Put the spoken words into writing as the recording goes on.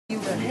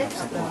the head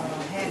of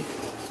the hand.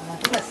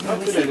 Tức là nó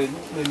cứ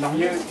để nóng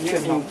như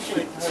nóng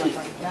chỉ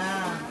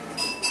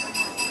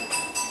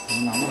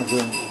nóng là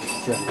dương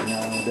chuyển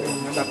để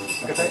đặt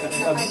cái tay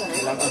ấm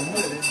để làm ấm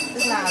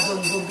tức là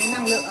dùng cái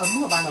năng lượng ấm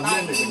của bàn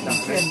tay để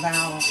truyền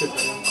vào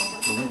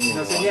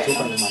nó sẽ nhẹ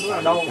lúc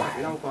nào đau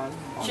quá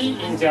Chi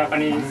in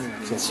Japanese,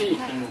 chi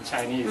in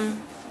Chinese.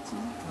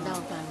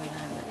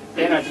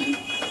 Energy,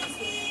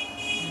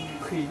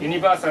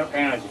 universal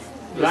energy,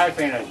 life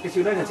energy. cái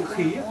chữ đây là chữ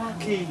khí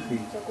khi là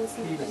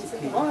chữ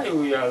khí.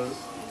 Why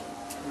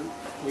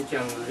we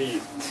can live?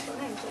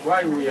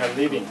 Why we are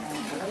living?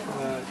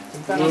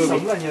 Chúng ta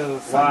sống là nhờ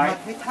Why?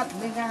 cái thận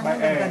với gan nó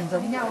gần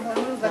giống nhau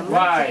thôi, gần.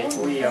 Why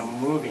we are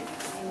moving?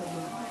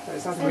 Tại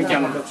sao We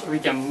can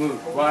move.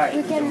 Why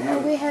we can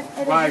move?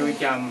 Why we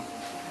can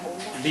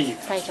live?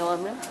 Thầy cho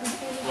ấm đó.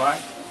 Why?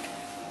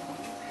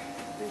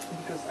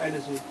 Because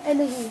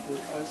Energy.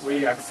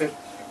 We accept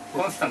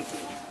constantly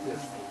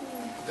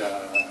the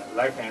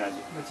life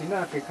energy. Đó chính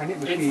là cái khái niệm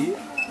về khí.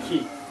 Ki,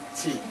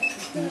 chi,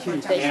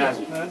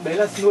 energy. Đấy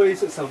là nuôi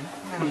sự sống.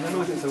 Khí nó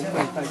nuôi sự sống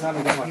mình. Tại sao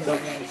mình đang hoạt động?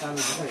 Tại sao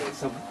mình có thể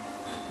sống?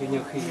 Vì nhờ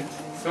khí.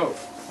 So,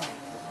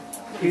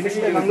 Khí nó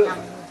chính là năng lượng.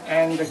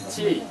 and the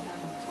chi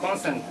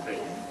constantly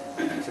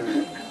to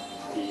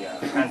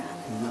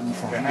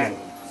the hand.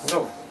 So,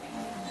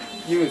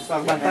 use Và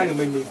bàn tay của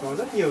mình có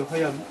rất nhiều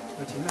hơi ấm.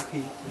 Đó chính là khí.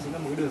 Đó chính là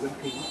một cái đường dẫn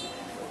khí.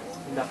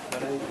 Mình đặt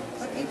vào đây.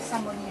 But if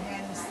somebody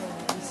hands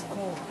is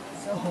cold,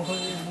 so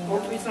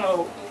Oh, it's not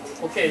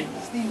okay.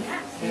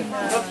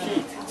 Not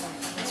heat.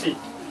 Chi,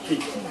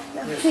 heat.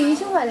 Khí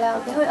chứ không phải là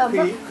cái hơi ấm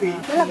á. Khí.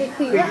 Nó là cái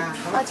khí á.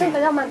 Ở trên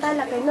cái lòng bàn tay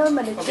là cái nơi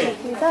mà để chuyển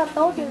khí rất là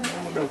tốt.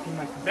 Một đầu kim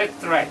mạch. Let's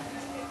try.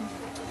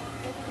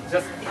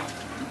 Just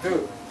do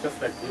just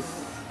like this.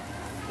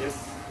 Yes.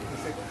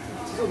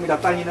 Ví dụ mình đặt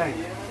tay như này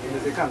thì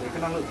mình sẽ cảm thấy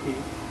cái năng lượng khí.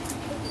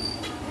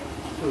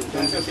 Thử cho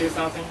Don't you feel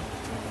something?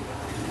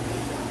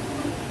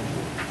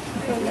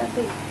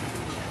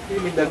 khi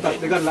mình đặt tới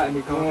gần lại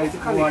mình có thấy sự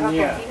khác gì khác không?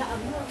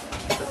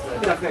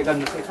 Khi đặt lại gần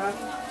nó sẽ khác.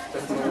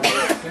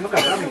 Nếu nó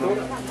cảm giác mình tốt.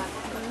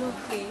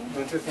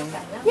 Don't you think?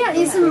 Yeah,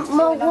 it's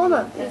more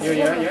warmer.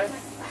 Yeah.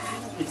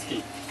 It's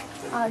heat.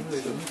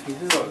 Người giống như khí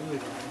So, rơi người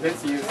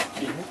let's use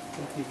heat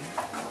không khí.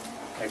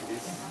 like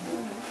this.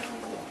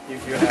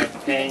 If you have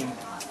pain,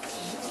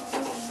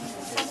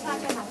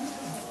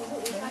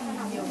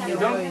 nhiều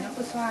người nó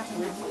cứ xoa.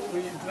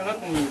 we do not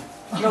need.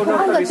 Đâu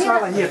tại vì xoa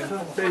là nhiệt thôi.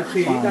 Đây là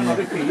khí, đang nói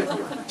về khí.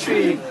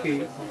 Truy khí.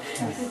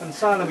 Còn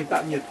xoa là mình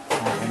tạo nhiệt.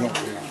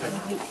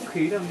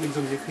 Khí là mình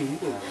dùng cái khí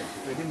của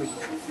đấy thì mình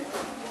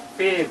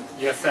Feel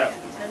yourself.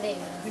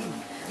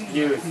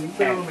 Use khí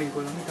cơ hand. mình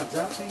có cảm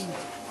giác.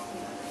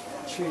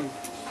 Truy.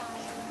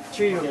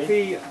 Truy hoặc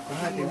phi có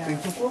hai tiếng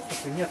Trung Quốc và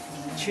tiếng Nhật.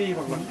 Truy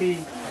hoặc là phi.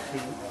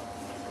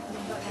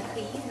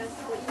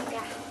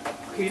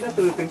 Khí là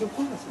từ tiếng Trung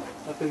Quốc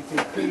là từ chữ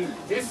khí.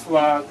 This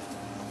word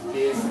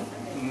is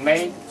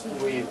made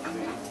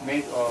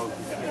of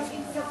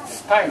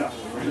spiral.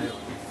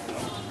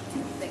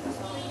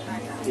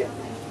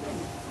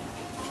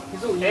 Ví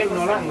dụ như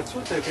nó lại một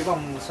chút về cái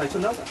vòng xoáy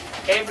chuông ốc.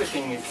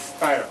 Everything is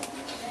spiral.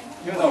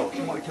 You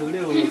know Mọi thứ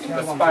đều the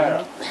theo vòng chuông spiral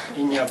ốc.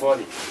 in your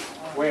body.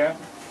 Where?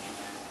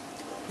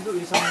 Ví dụ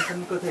như trong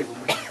thân cơ thể của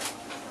mình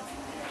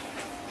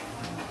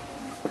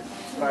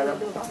Spiral.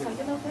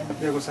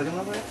 đều có xoáy chuông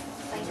ốc đấy.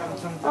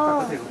 Trong tất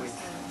cả cơ thể của mình.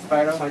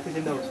 Spiral. Xoáy từ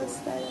trên đầu xuống,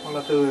 hoặc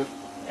là từ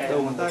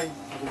đầu ngón tay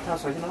cũng theo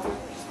xoáy chuông ốc.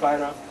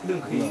 Spiral.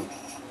 Đường khí.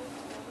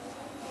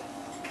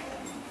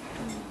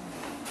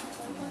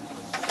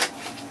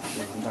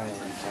 ngón tay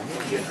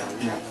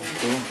nhặt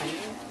đúng không?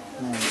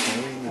 Này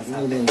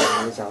cái như lên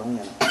cái cháu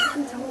nhỉ?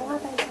 Cháu có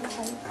tay cháu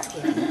thấy.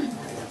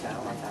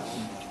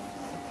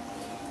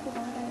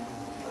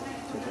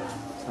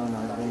 Sao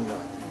nói là lên rồi?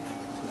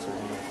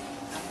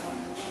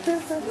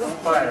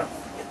 Spiral.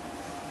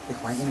 Cái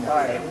khoái cái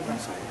này nó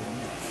xoáy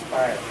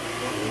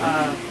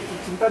Spiral.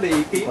 Chúng ta để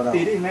ý kỹ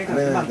tí thì ngay cả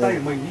cái bàn tay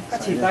của mình,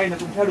 các chỉ tay nó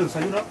cũng theo đường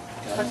xoáy chuông ốc.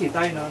 Các chỉ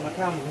tay nó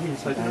theo một cái hình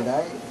xoáy chuông ốc.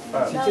 đấy.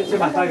 Trên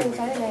bàn tay của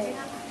mình.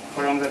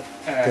 From the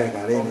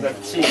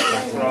chi,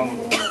 from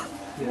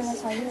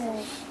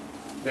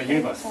the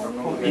universe,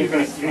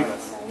 infinite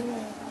universe.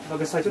 Và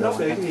cái xoáy chuông ốc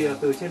đấy thì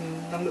từ trên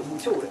năng lượng vũ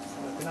trụ đấy,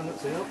 cái năng lượng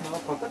xoáy ốc nó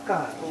có tất cả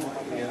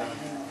mọi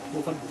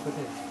bộ phận của cơ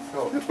thể. So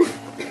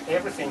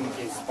everything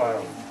is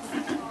spiral.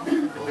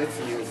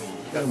 Let's use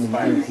the Mình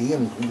spiral. ăn khí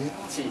mình cũng biết.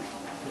 Chi.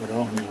 Ở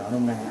đó mình nói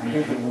hôm nay ăn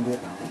khí không biết.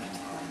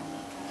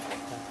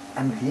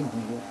 Ăn khí mà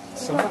không biết.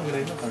 Sống bằng cái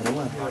đấy mà. Đúng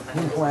rồi.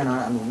 Nhưng không ai nói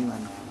ăn uống mà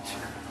ăn.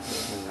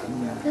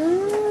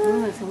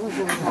 Những người sống ở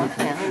vùng họ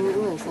khỏe hơn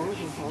những người sống ở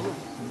thành phố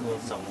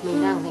mà.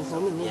 Mình đang ở thành phố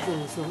mình nên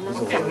dừng xuống lắm.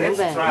 Okay, Không let's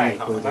về. try.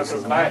 Tôi Not sống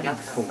spiral.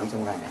 không có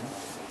trong lành.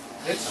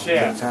 Let's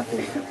share Sát thì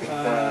the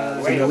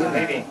way of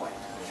living.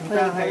 Chúng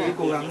ta hãy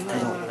cố gắng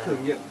thử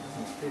nghiệm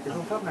cái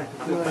phương pháp này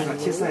và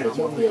chia sẻ với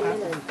mọi người khác.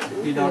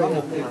 Vì đó là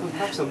một cái phương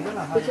pháp sống rất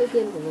là hay. Cái chữ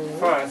tiên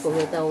của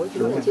người Tàu ấy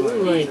chính là chữ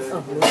người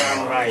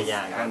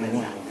ở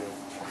núi.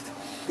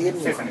 tiên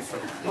Sesame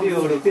seed.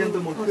 Điều đầu tiên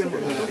tôi muốn khuyên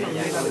mọi người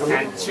là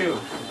And chew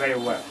very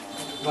well.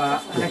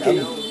 và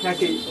nhai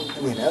kỹ.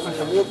 biển ớt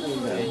trong nước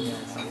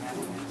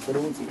Có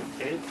đúng không chị?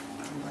 Okay.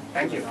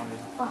 Thank you.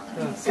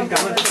 Xin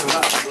cảm ơn tất cả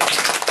các bạn.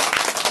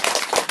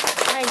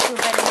 Thank you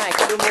very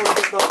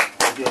much.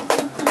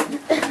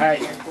 Hi.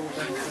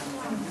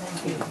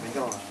 Lý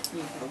do à?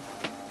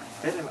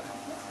 Hết em ạ.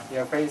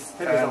 Your face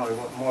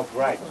more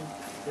bright.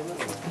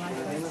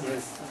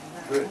 Yes.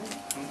 Good.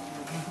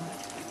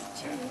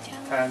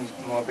 And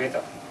more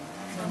better.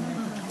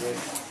 Yes.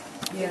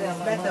 Yeah,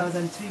 better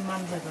than 3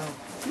 months ago.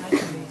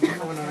 Actually,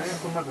 Không nói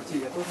khuôn mặt của chị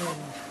là tốt hơn.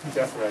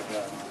 Just right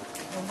now.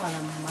 không phải là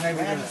Ngay mặt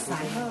bây em giờ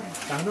sáng hơn.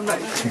 sáng lúc nãy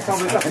so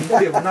với cả cái thời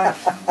điểm hôm nay,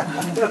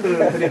 tức là từ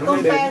thời điểm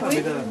hôm nay đến Compare và bây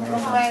with, giờ.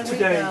 compare with,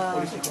 Today,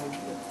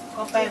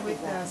 compare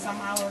with some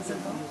hours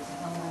ago.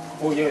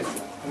 Oh yes.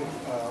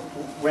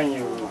 When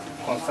you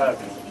consult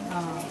me,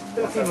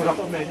 tức là khi mà gặp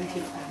ông này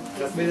chị,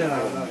 bây giờ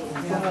là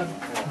tốt hơn.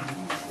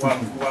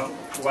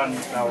 one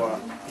hour.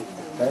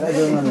 Đấy là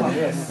Dương hơn rồi.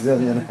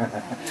 Dương như này.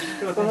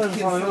 Tức là tốt hơn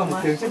so với một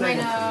tiếng trước Hôm nay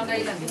đây.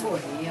 đây là cái buổi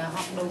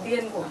học đầu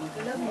tiên của một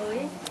cái lớp mới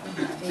ấy.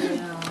 Thì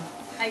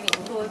thay vì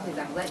chúng tôi phải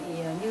giảng dạy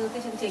như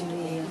cái chương trình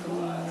thì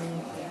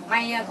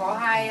may có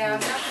hai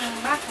các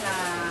bác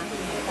là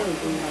từ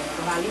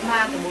bà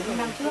Lima từ 40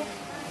 năm trước.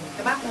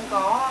 Các bác cũng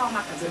có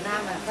mặt ở Việt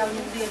Nam và theo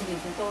nhân viên thì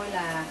chúng tôi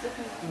là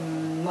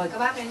mời các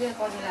bác ấy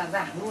coi như là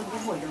giảng luôn cái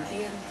buổi đầu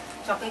tiên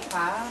cho cái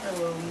khóa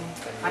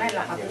này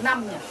là khóa thứ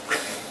 5 nhỉ?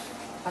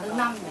 Khóa thứ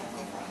 5 nhỉ?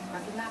 Khóa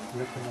thứ 5.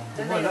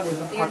 Thế này là buổi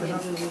đầu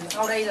tiên thì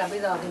sau đây là bây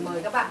giờ thì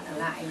mời các bạn ở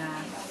lại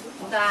là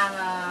chúng ta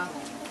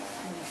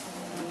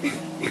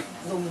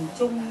dùng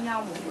chung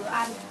nhau một bữa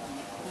ăn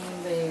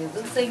về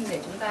dưỡng sinh để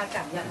chúng ta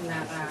cảm nhận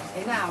là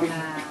thế nào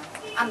là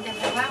ăn theo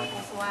phương pháp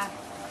Anđô.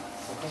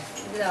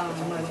 Bây giờ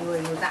mời mọi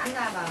người giãn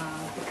ra và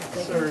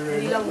lấy cái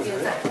ni lông kia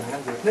giãn.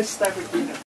 Let's start with dinner.